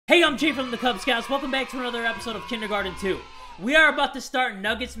Hey, I'm Jay from the Kubz Scouts. Welcome back to another episode of Kindergarten 2. We are about to start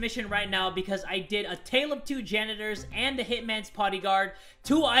Nugget's mission right now because I did a Tale of Two Janitors and the Hitman's Bodyguard.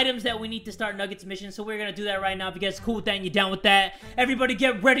 2 items that we need to start Nugget's mission, so we're gonna do that right now. If you guys are cool with that and you're down with that, everybody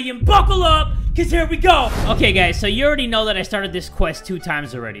get ready and buckle up, because here we go! Okay guys, so you already know that I started this quest 2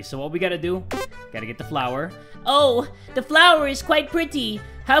 times already, so what we gotta do? Gotta get the flower. Oh, the flower is quite pretty.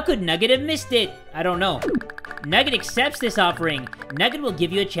 How could Nugget have missed it? I don't know. Nugget accepts this offering. Nugget will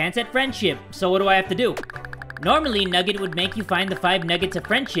give you a chance at friendship. So what do I have to do? Normally, Nugget would make you find the 5 nuggets of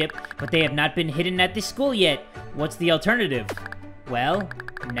friendship, but they have not been hidden at this school yet. What's the alternative? Well,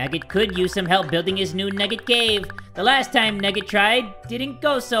 Nugget could use some help building his new Nugget cave. The last time Nugget tried, didn't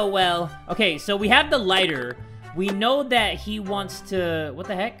go so well. Okay, so we have the lighter. We know that he wants to... What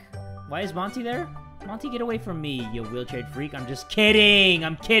the heck? Why is Monty there? Monty, get away from me, you wheelchair freak. I'm just kidding.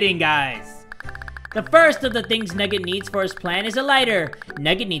 I'm kidding, guys. The first of the things Nugget needs for his plan is a lighter.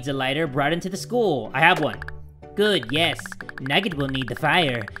 Nugget needs a lighter brought into the school. I have one. Good, yes. Nugget will need the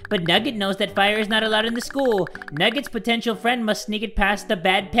fire. But Nugget knows that fire is not allowed in the school. Nugget's potential friend must sneak it past the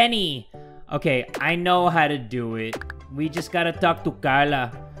bad penny. Okay, I know how to do it. We just gotta talk to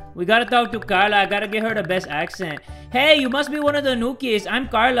Carla. We gotta talk to Carla. I gotta get her the best accent. Hey, you must be one of the new kids. I'm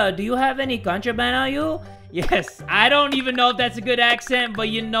Carla. Do you have any contraband on you? Yes, I don't even know if that's a good accent, but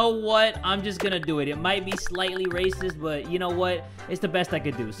you know what? I'm just gonna do it. It might be slightly racist, but you know what? It's the best I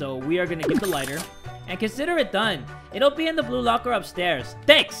could do. So we are gonna get the lighter and consider it done. It'll be in the blue locker upstairs.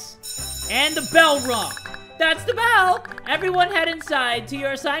 Thanks! And the bell rung. That's the bell! Everyone head inside to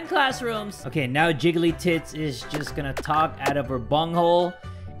your assigned classrooms. Okay, now Jiggly Tits is just gonna talk out of her bunghole.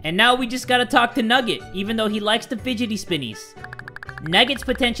 And now we just gotta talk to Nugget, even though he likes the fidgety spinnies. Nugget's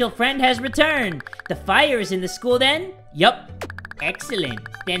potential friend has returned. The fire is in the school then? Yup. Excellent.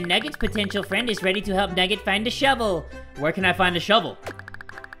 Then Nugget's potential friend is ready to help Nugget find a shovel. Where can I find a shovel?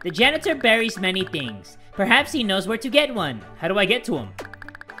 The janitor buries many things. Perhaps he knows where to get one. How do I get to him?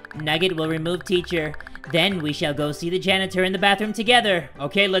 Nugget will remove teacher. Then we shall go see the janitor in the bathroom together.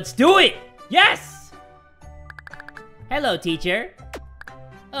 Okay, let's do it! Yes! Hello, teacher.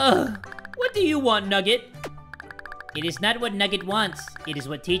 Ugh, what do you want, Nugget? It is not what Nugget wants. It is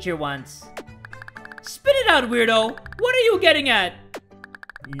what teacher wants. Spit it out, weirdo! What are you getting at?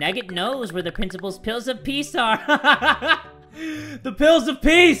 Nugget knows where the principal's pills of peace are. The pills of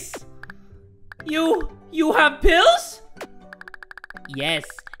peace! You have pills? Yes,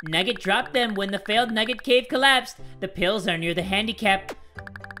 Nugget dropped them when the failed Nugget cave collapsed. The pills are near the handicap.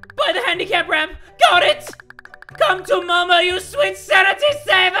 By the handicap ramp! Got it! Come to Mama, you sweet sanity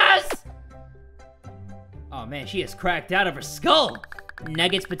savers! Oh man, she is cracked out of her skull.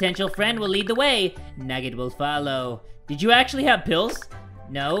 Nugget's potential friend will lead the way. Nugget will follow. Did you actually have pills?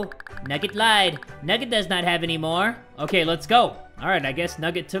 No, Nugget lied. Nugget does not have any more. Okay, let's go. Alright, I guess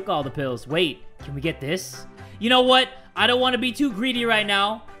Nugget took all the pills. Wait, can we get this? You know what? I don't want to be too greedy right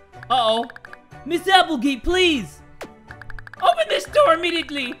now. Uh-oh. Miss Applegate, please! Open this door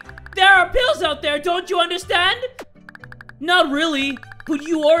immediately! There are pills out there, don't you understand? Not really, but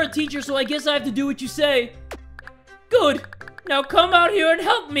you are a teacher, so I guess I have to do what you say. Good. Now come out here and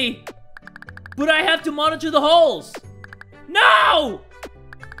help me. But I have to monitor the halls. No!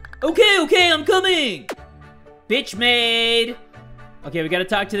 Okay, I'm coming. Bitch made. Okay, we gotta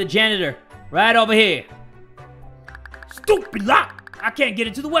talk to the janitor. Right over here. Stupid lock! I can't get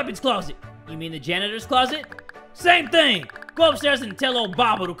into the weapons closet. You mean the janitor's closet? Same thing. Go upstairs and tell old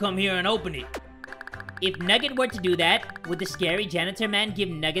Baba to come here and open it. If Nugget were to do that, would the scary janitor man give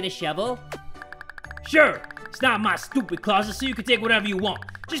Nugget a shovel? Sure. It's not my stupid closet, so you can take whatever you want.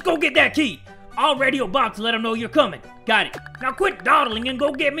 Just go get that key. I'll radio Bob to let him know you're coming. Got it. Now quit dawdling and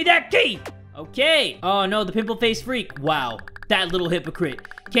go get me that key. Okay. Oh no, the pimple face freak. Wow. That little hypocrite.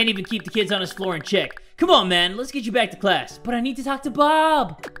 Can't even keep the kids on his floor in check. Come on, man. Let's get you back to class. But I need to talk to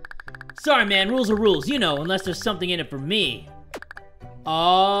Bob. Sorry, man. Rules are rules. You know, unless there's something in it for me.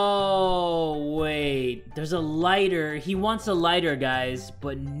 Oh, wait. There's a lighter. He wants a lighter, guys.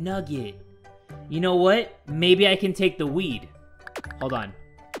 But Nugget. You know what? Maybe I can take the weed. Hold on.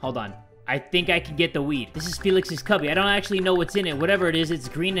 I think I can get the weed. This is Felix's cubby. I don't actually know what's in it. Whatever it is, it's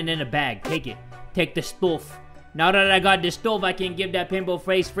green and in a bag. Take it. Take the stuff. Now that I got this stuff, I can give that pimple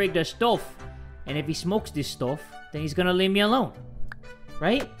face freak the stuff. And if he smokes this stuff, then he's gonna leave me alone.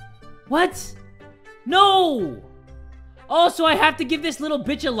 Right? What? No! Oh, so I have to give this little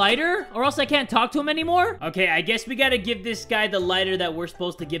bitch a lighter? Or else I can't talk to him anymore? Okay, I guess we gotta give this guy the lighter that we're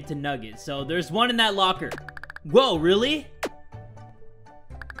supposed to give to Nugget. So there's one in that locker. Whoa, really?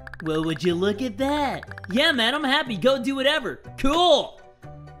 Well, would you look at that? Yeah, man, I'm happy. Go do whatever. Cool!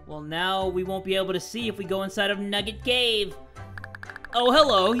 Well, now we won't be able to see if we go inside of Nugget Cave. Oh,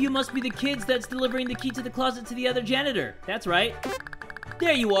 hello. You must be the kids that's delivering the key to the closet to the other janitor. That's right.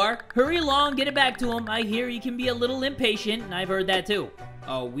 There you are. Hurry along, get it back to him. I hear he can be a little impatient, and I've heard that too.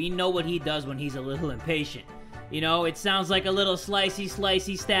 Oh, we know what he does when he's a little impatient. You know, it sounds like a little slicey,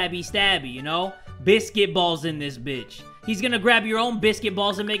 stabby, you know? Biscuit balls in this bitch. He's gonna grab your own biscuit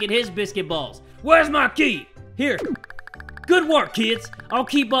balls and make it his biscuit balls. Where's my key? Here. Good work, kids. I'll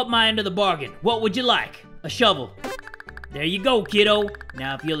keep up my end of the bargain. What would you like? A shovel. There you go, kiddo.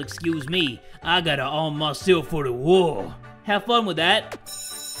 Now, if you'll excuse me, I gotta arm myself for the war. Have fun with that.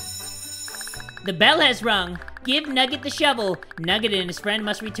 The bell has rung. Give Nugget the shovel. Nugget and his friend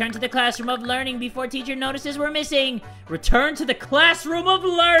must return to the classroom of learning before teacher notices we're missing. Return to the classroom of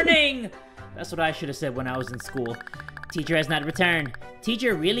learning! That's what I should have said when I was in school. Teacher has not returned.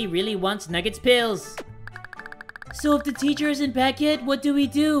 Teacher really wants Nugget's pills. So if the teacher isn't back yet, what do we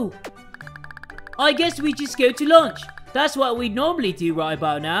do? I guess we just go to lunch. That's what we normally do right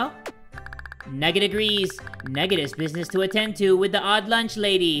about now. Nugget agrees. Nugget has business to attend to with the odd lunch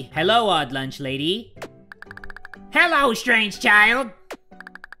lady. Hello, odd lunch lady. Hello, strange child.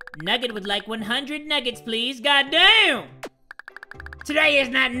 Nugget would like 100 nuggets, please. Goddamn! Today is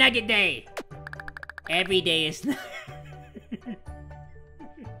not Nugget Day. Every day is...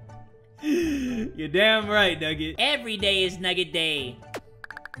 You're damn right, Nugget. Every day is Nugget Day.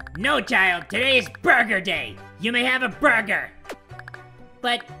 No, child. Today is Burger Day. You may have a burger.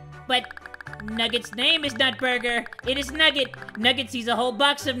 But... Nugget's name is not Burger. It is Nugget. Nugget sees a whole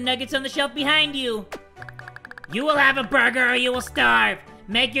box of nuggets on the shelf behind you. You will have a burger or you will starve.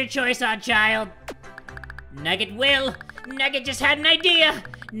 Make your choice, odd child. Nugget will. Nugget just had an idea.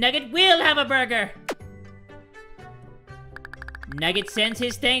 Nugget will have a burger. Nugget sends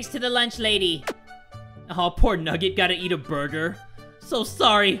his thanks to the lunch lady. Oh, poor Nugget gotta eat a burger. So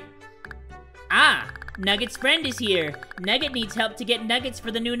sorry. Ah, Nugget's friend is here. Nugget needs help to get nuggets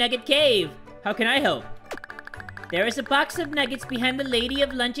for the new Nugget Cave. How can I help? There is a box of nuggets behind the lady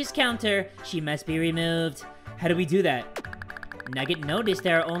of lunch's counter. She must be removed. How do we do that? Nugget noticed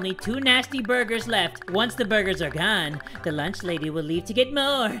there are only 2 nasty burgers left. Once the burgers are gone, the lunch lady will leave to get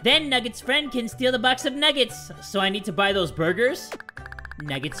more. Then Nugget's friend can steal the box of nuggets. So I need to buy those burgers?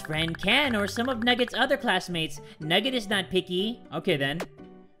 Nugget's friend can, or some of Nugget's other classmates. Nugget is not picky. Okay then.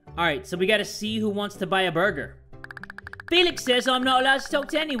 Alright, so we gotta see who wants to buy a burger. Felix says I'm not allowed to talk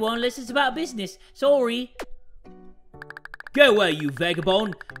to anyone unless it's about business. Sorry. Go away, you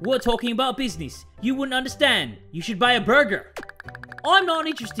vagabond. We're talking about business. You wouldn't understand. You should buy a burger. I'm not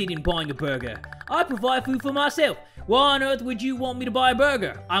interested in buying a burger. I provide food for myself. Why on earth would you want me to buy a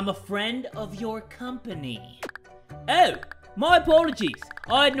burger? I'm a friend of your company. Oh, my apologies.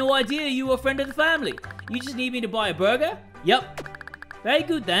 I had no idea you were a friend of the family. You just need me to buy a burger? Yep. Very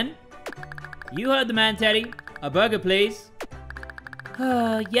good then. You heard the man, Teddy. A burger, please.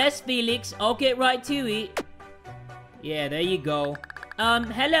 Yes, Felix. I'll get right to it. Yeah, there you go.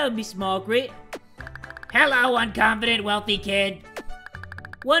 Hello, Miss Margaret. Hello, unconfident, wealthy kid.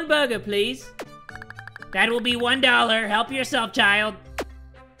 1 burger, please. That will be $1. Help yourself, child.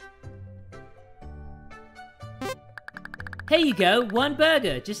 Here you go, 1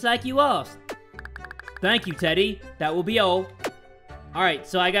 burger, just like you asked. Thank you, Teddy. That will be all. Alright,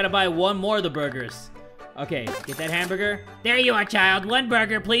 so I gotta buy 1 more of the burgers. Okay, get that hamburger. There you are, child. 1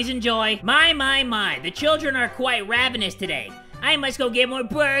 burger, please enjoy. My. The children are quite ravenous today. I must go get more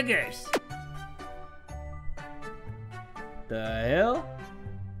burgers. The hell?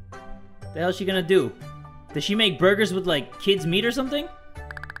 The hell's she gonna do? Does she make burgers with, like, kids' meat or something?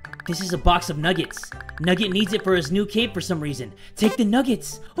 This is a box of nuggets. Nugget needs it for his new cave for some reason. Take the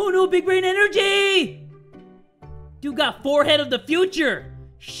nuggets. Oh no, big brain energy! Dude got forehead of the future.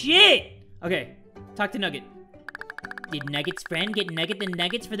 Shit! Okay, talk to Nugget. Did Nugget's friend get Nugget the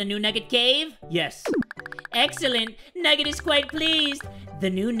nuggets for the new Nugget Cave? Yes. Excellent. Nugget is quite pleased. The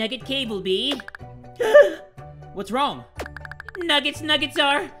new Nugget Cave will be... What's wrong? Nuggets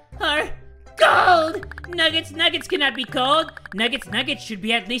are cold! Nuggets cannot be cold! Nuggets should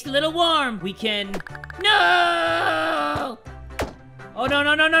be at least a little warm! We can... No! Oh, no!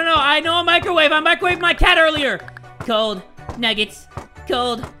 I know a microwave! I microwaved my cat earlier! Cold. Nuggets.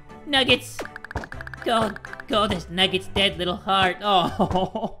 Cold. Nuggets. Cold as Nugget's dead little heart.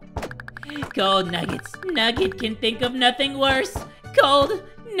 Oh. Cold Nuggets. Nugget can think of nothing worse. Cold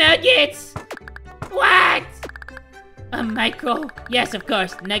Nuggets! What? A micro? Yes, of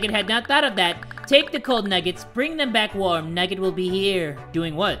course. Nugget had not thought of that. Take the cold nuggets, bring them back warm. Nugget will be here.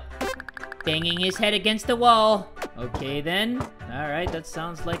 Doing what? Banging his head against the wall. Okay then. Alright, that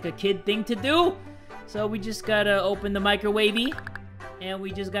sounds like a kid thing to do. So we just gotta open the microwavey. And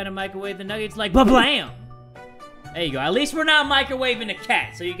we just gotta microwave the nuggets like ba-blam! There you go. At least we're not microwaving a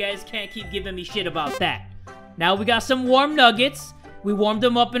cat, so you guys can't keep giving me shit about that. Now we got some warm nuggets. We warmed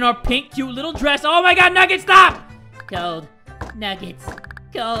them up in our pink, cute little dress. Oh my god, nuggets, stop! Cold nuggets.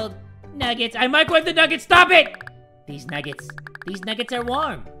 Cold nuggets. I microwaved the nuggets, stop it! These nuggets are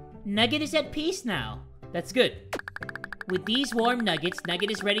warm. Nugget is at peace now. That's good. With these warm nuggets,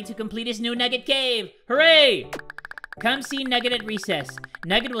 Nugget is ready to complete his new Nugget Cave. Hooray! Come see Nugget at recess.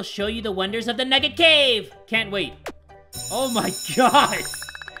 Nugget will show you the wonders of the Nugget Cave. Can't wait. Oh my god!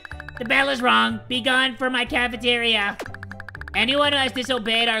 The bell is wrong. Be gone from my cafeteria. Anyone who has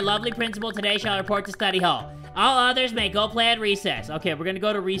disobeyed our lovely principal today shall report to study hall. All others may go play at recess. Okay, we're gonna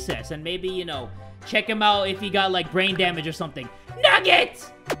go to recess and maybe, you know, check him out if he got, like, brain damage or something. Nugget!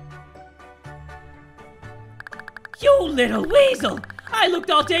 You little weasel! I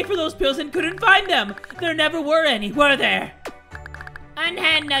looked all day for those pills and couldn't find them. There never were any, were there?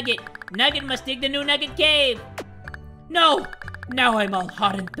 Unhand Nugget. Nugget must dig the new Nugget Cave. No! Now I'm all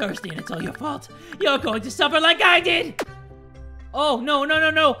hot and thirsty and it's all your fault. You're going to suffer like I did! Oh, no.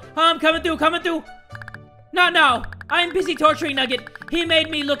 I'm coming through. Not now. I'm busy torturing Nugget. He made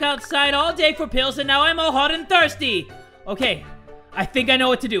me look outside all day for pills and now I'm all hot and thirsty. Okay, I think I know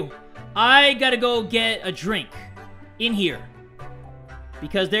what to do. I gotta go get a drink in here.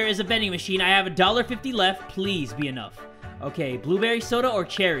 Because there is a vending machine. I have $1.50 left. Please be enough. Okay, blueberry soda or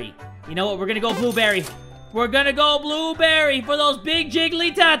cherry? You know what? We're gonna go blueberry. We're gonna go blueberry for those big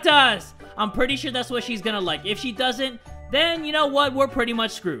jiggly tatas. I'm pretty sure that's what she's gonna like. If she doesn't, then you know what? We're pretty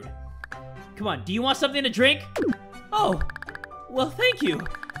much screwed. Come on, do you want something to drink? Oh, well, thank you.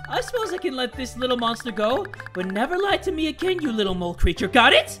 I suppose I can let this little monster go, but never lie to me again, you little mole creature.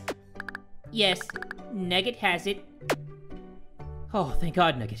 Got it? Yes, Nugget has it. Oh, thank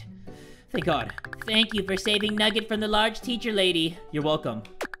God, Nugget. Thank God. Thank you for saving Nugget from the large teacher lady. You're welcome.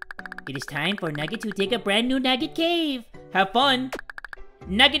 It is time for Nugget to dig a brand new Nugget Cave. Have fun.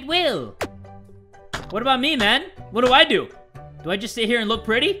 Nugget will. What about me, man? What do I do? Do I just sit here and look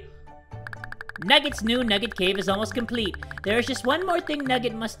pretty? Nugget's new Nugget Cave is almost complete. There is just one more thing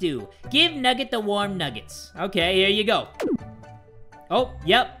Nugget must do. Give Nugget the warm nuggets. Okay, here you go. Oh,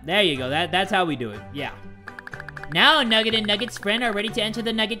 yep, there you go. That's how we do it. Yeah. Now Nugget and Nugget's friend are ready to enter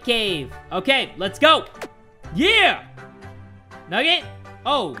the Nugget Cave. Okay, let's go. Yeah! Nugget?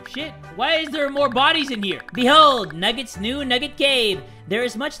 Oh, shit. Why is there more bodies in here? Behold, Nugget's new Nugget Cave. There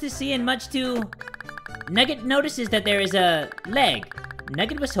is much to see and much to... Nugget notices that there is a leg.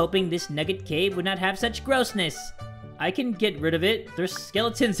 Nugget was hoping this Nugget Cave would not have such grossness. I can get rid of it. There's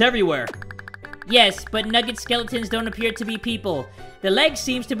skeletons everywhere. Yes, but Nugget skeletons don't appear to be people. The leg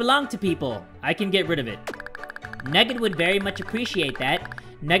seems to belong to people. I can get rid of it. Nugget would very much appreciate that.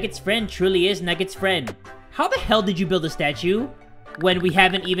 Nugget's friend truly is Nugget's friend. How the hell did you build a statue when we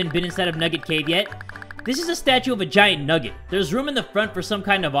haven't even been inside of Nugget Cave yet? This is a statue of a giant nugget. There's room in the front for some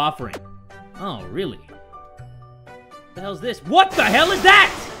kind of offering. Oh, really? What the hell's this? What the hell is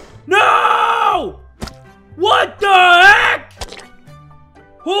that? No! What the heck?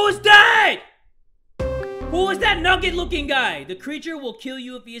 Who's that? Who is that nugget-looking guy? The creature will kill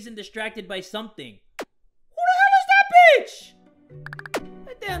you if he isn't distracted by something. Who the hell is that bitch?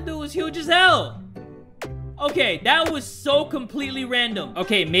 That damn dude was huge as hell. Okay, that was so completely random.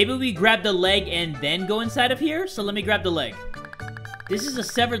 Okay, maybe we grab the leg and then go inside of here? So let me grab the leg. This is a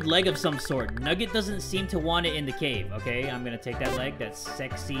severed leg of some sort. Nugget doesn't seem to want it in the cave. Okay, I'm gonna take that leg, that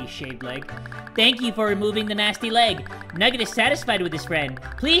sexy shaved leg. Thank you for removing the nasty leg. Nugget is satisfied with his friend.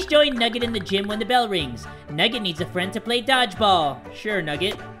 Please join Nugget in the gym when the bell rings. Nugget needs a friend to play dodgeball. Sure,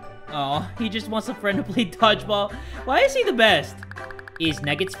 Nugget. Oh, he just wants a friend to play dodgeball. Why is he the best? Is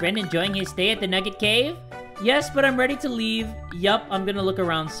Nugget's friend enjoying his stay at the Nugget Cave? Yes, but I'm ready to leave. Yup, I'm gonna look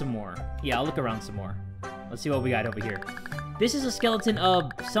around some more. Yeah, I'll look around some more. Let's see what we got over here. This is a skeleton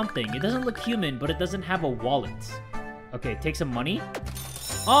of something. It doesn't look human, but it doesn't have a wallet. Okay, take some money.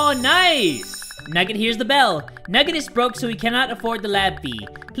 Oh, nice! Nugget hears the bell. Nugget is broke, so he cannot afford the lab fee.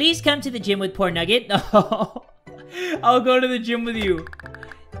 Please come to the gym with poor Nugget. Oh, I'll go to the gym with you.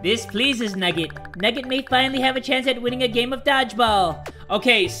 This pleases Nugget. Nugget may finally have a chance at winning a game of dodgeball.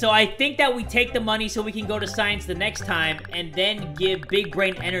 Okay, so I think that we take the money so we can go to science the next time and then give Big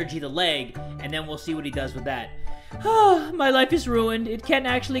Brain Energy the leg, and then we'll see what he does with that. My life is ruined. It can't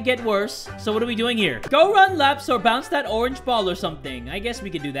actually get worse. So what are we doing here? Go run laps or bounce that orange ball or something. I guess we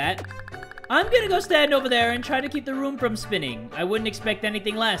could do that. I'm gonna go stand over there and try to keep the room from spinning. I wouldn't expect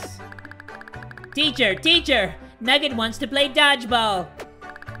anything less. Teacher! Nugget wants to play dodgeball.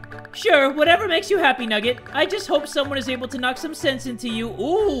 Sure, whatever makes you happy, Nugget. I just hope someone is able to knock some sense into you.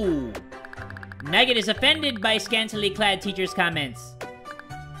 Ooh! Nugget is offended by scantily clad teacher's comments.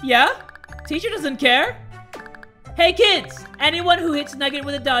 Yeah? Teacher doesn't care? Hey kids! Anyone who hits Nugget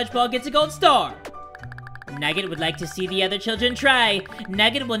with a dodgeball gets a gold star. Nugget would like to see the other children try.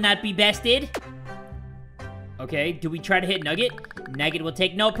 Nugget will not be bested. Okay, do we try to hit Nugget? Nugget will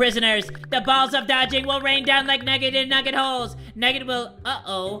take no prisoners. The balls of dodging will rain down like Nugget in Nugget holes. Nugget will...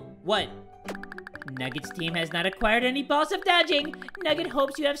 Uh-oh. What? Nugget's team has not acquired any balls of dodging. Nugget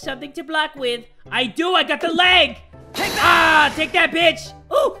hopes you have something to block with. I do! I got the leg! Take that! Ah! Take that, bitch!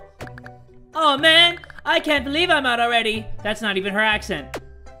 Ooh! Oh, man! I can't believe I'm out already. That's not even her accent.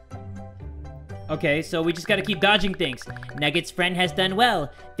 Okay, so we just gotta keep dodging things. Nugget's friend has done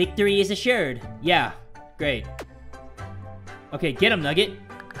well. Victory is assured. Yeah. Great. Okay, get him, Nugget.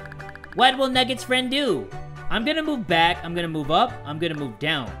 What will Nugget's friend do? I'm gonna move back, I'm gonna move up, I'm gonna move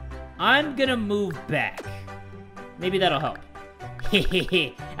down. I'm gonna move back. Maybe that'll help.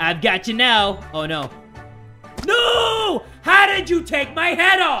 Hehehe, I've got you now. Oh no. No! How did you take my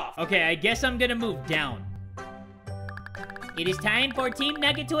head off? Okay, I guess I'm gonna move down. It is time for Team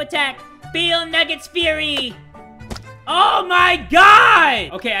Nugget to attack. Feel Nugget's fury! Oh my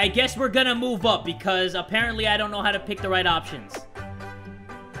god! Okay, I guess we're gonna move up because apparently I don't know how to pick the right options.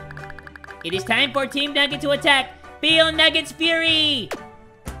 It is time for Team Nugget to attack. Feel Nugget's fury!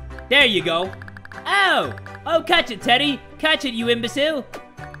 There you go. Oh! Oh, catch it, Teddy. Catch it, you imbecile.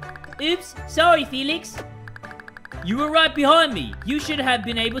 Oops, sorry, Felix. You were right behind me. You should have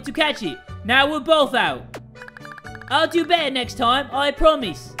been able to catch it. Now we're both out. I'll do better next time, I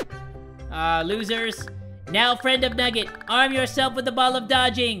promise. Losers. Now, friend of Nugget, arm yourself with the ball of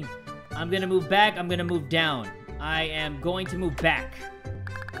dodging. I'm gonna move back, I'm gonna move down. I am going to move back.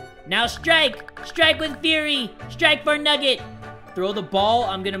 Now strike! Strike with fury! Strike for Nugget! Throw the ball,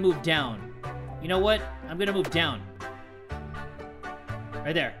 I'm gonna move down. You know what? I'm gonna move down.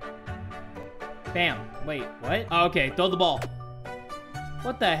 Right there. Bam. Wait, what? Oh, okay, throw the ball.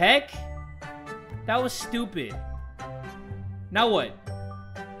 What the heck? That was stupid. Now what?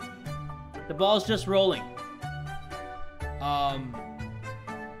 The ball's just rolling.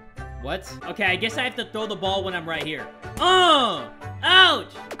 What? Okay, I guess I have to throw the ball when I'm right here.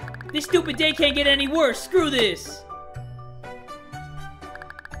 Ouch! This stupid day can't get any worse. Screw this.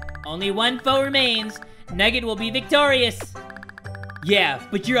 Only one foe remains. Nugget will be victorious. Yeah,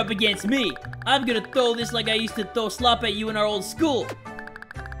 but you're up against me. I'm gonna throw this like I used to throw slop at you in our old school.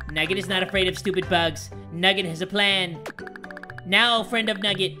 Nugget is not afraid of stupid bugs. Nugget has a plan. Now, friend of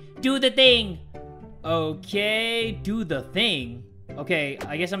Nugget, do the thing. Okay, do the thing. Okay,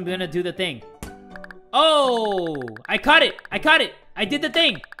 I guess I'm gonna do the thing. Oh, I caught it. I caught it. I did the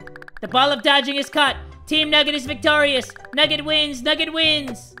thing. The ball of dodging is caught. Team Nugget is victorious. Nugget wins. Nugget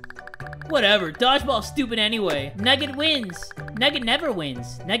wins. Whatever, dodgeball's stupid anyway. Nugget wins. Nugget never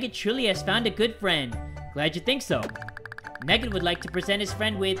wins. Nugget truly has found a good friend. Glad you think so. Nugget would like to present his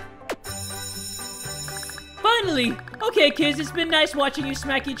friend with... Finally! Okay, kids, it's been nice watching you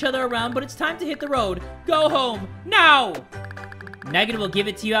smack each other around, but it's time to hit the road. Go home, now! Nugget will give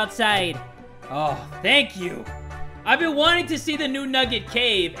it to you outside. Oh, thank you. I've been wanting to see the new Nugget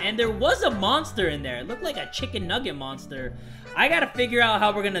cave, and there was a monster in there. It looked like a chicken nugget monster. I gotta figure out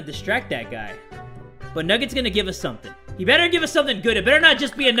how we're gonna distract that guy. But Nugget's gonna give us something. He better give us something good. It better not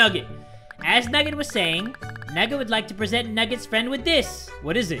just be a nugget. As Nugget was saying, Nugget would like to present Nugget's friend with this.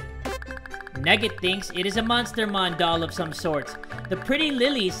 What is it? Nugget thinks it is a Monster Mon doll of some sort. The pretty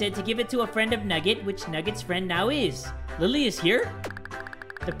Lily said to give it to a friend of Nugget, which Nugget's friend now is. Lily is here?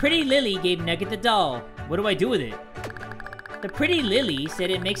 The pretty Lily gave Nugget the doll. What do I do with it? The pretty Lily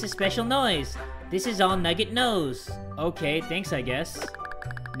said it makes a special noise. This is all Nugget knows. Okay, thanks I guess.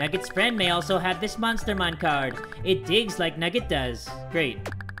 Nugget's friend may also have this Monster Mon card. It digs like Nugget does. Great.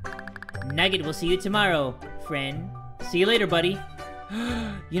 Nugget will see you tomorrow, friend. See you later, buddy.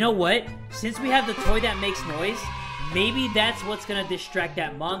 You know what? Since we have the toy that makes noise, maybe that's what's gonna distract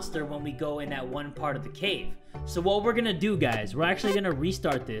that monster when we go in that one part of the cave. So what we're gonna do, guys, we're actually gonna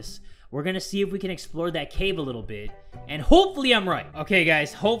restart this. We're gonna see if we can explore that cave a little bit. And hopefully I'm right. Okay,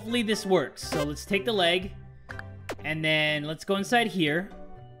 guys, hopefully this works. So let's take the leg. And then let's go inside here.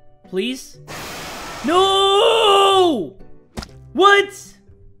 Please? No! What?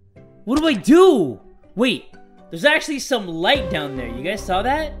 What do I do? Wait, there's actually some light down there. You guys saw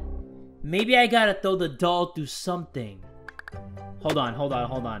that? Maybe I gotta throw the doll through something. Hold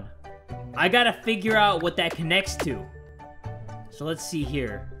on. I gotta figure out what that connects to. So let's see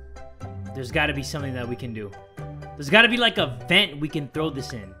here. There's gotta be something that we can do. There's gotta be like a vent we can throw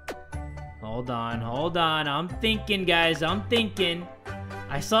this in. Hold on. I'm thinking, guys. I'm thinking.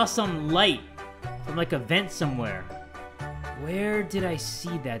 I saw some light from like a vent somewhere. Where did I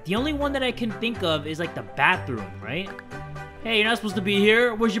see that? The only one that I can think of is like the bathroom, right? Hey, you're not supposed to be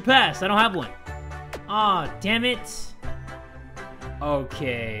here. Where's your pass? I don't have one. Aw, damn it.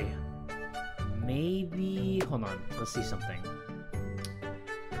 Okay. Maybe... Hold on. Let's see something.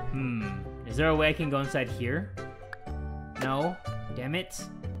 Is there a way I can go inside here? No? Damn it.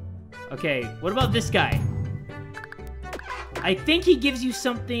 Okay, what about this guy? I think he gives you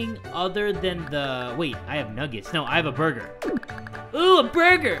something other than the... Wait, I have nuggets. No, I have a burger. Ooh, a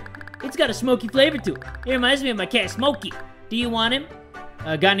burger! It's got a smoky flavor to it. It reminds me of my cat, Smokey. Do you want him?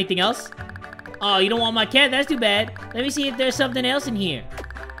 Got anything else? Oh, you don't want my cat? That's too bad. Let me see if there's something else in here.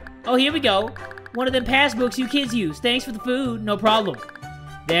 Oh, here we go. One of them passbooks you kids use. Thanks for the food. No problem.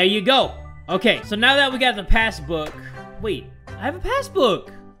 There you go. Okay, so now that we got the passbook... Wait, I have a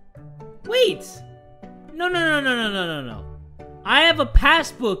passbook. Wait. No. I have a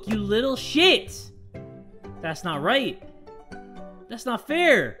passbook, you little shit. That's not right. That's not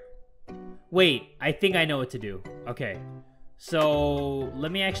fair. Wait, I think I know what to do. Okay. So,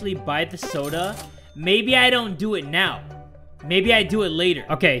 let me actually buy the soda. Maybe I don't do it now. Maybe I do it later.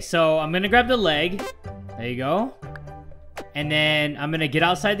 Okay, so I'm gonna grab the leg. There you go. And then I'm gonna get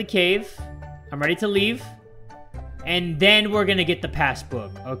outside the cave. I'm ready to leave. And then we're gonna get the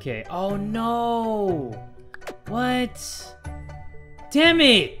passbook. Okay. Oh, no. What? Damn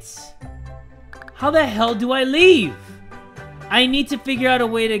it. How the hell do I leave? I need to figure out a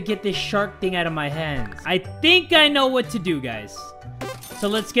way to get this shark thing out of my hands. I think I know what to do, guys. So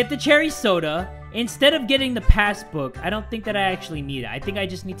let's get the cherry soda. Instead of getting the passbook, I don't think that I actually need it. I think I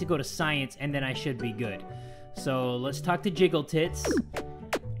just need to go to science and then I should be good. So let's talk to Jiggle Tits.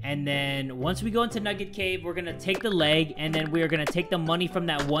 And then once we go into Nugget Cave, we're gonna take the leg and then we're gonna take the money from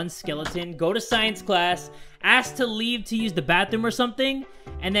that one skeleton, go to science class, ask to leave to use the bathroom or something,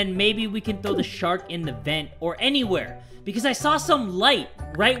 and then maybe we can throw the shark in the vent or anywhere. Because I saw some light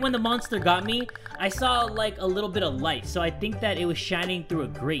right when the monster got me. I saw like a little bit of light, so I think that it was shining through a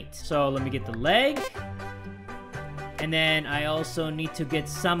grate. So let me get the leg. And then I also need to get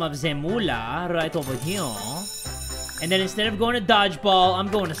some of Zemula right over here. And then instead of going to dodgeball, I'm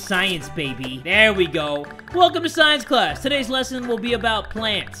going to science, baby. There we go. Welcome to science class. Today's lesson will be about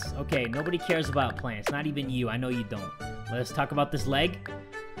plants. Okay, nobody cares about plants. Not even you. I know you don't. Let's talk about this leg.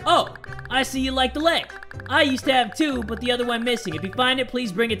 Oh, I see you like the leg. I used to have two, but the other went missing. If you find it,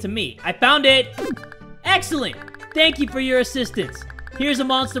 please bring it to me. I found it. Excellent. Thank you for your assistance. Here's a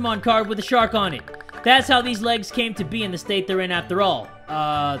Monstermon card with a shark on it. That's how these legs came to be in the state they're in after all.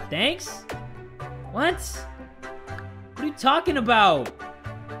 Thanks? What? What are you talking about?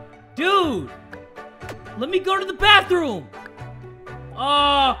 Dude! Let me go to the bathroom!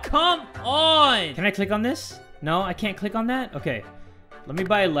 Oh, come on! Can I click on this? No, I can't click on that? Okay. Let me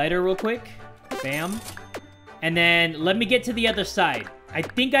buy a lighter real quick. Bam. And then let me get to the other side. I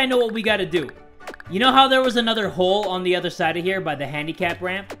think I know what we gotta do. You know how there was another hole on the other side of here by the handicap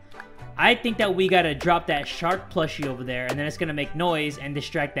ramp? I think that we gotta drop that shark plushie over there and then it's gonna make noise and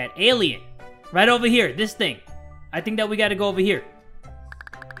distract that alien. Right over here, this thing. I think that we gotta go over here.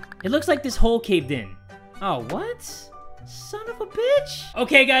 It looks like this hole caved in. Oh, what? Son of a bitch.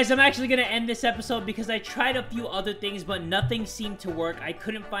 Okay, guys, I'm actually gonna end this episode because I tried a few other things, but nothing seemed to work. I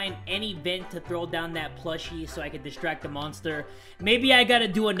couldn't find any vent to throw down that plushie so I could distract the monster. Maybe I gotta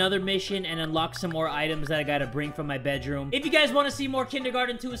do another mission and unlock some more items that I gotta bring from my bedroom. If you guys want to see more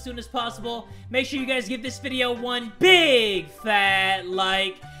Kindergarten 2 as soon as possible, make sure you guys give this video one big fat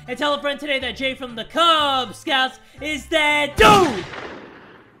like. And tell a friend today that Jay from the Kubz Scouts is that dude!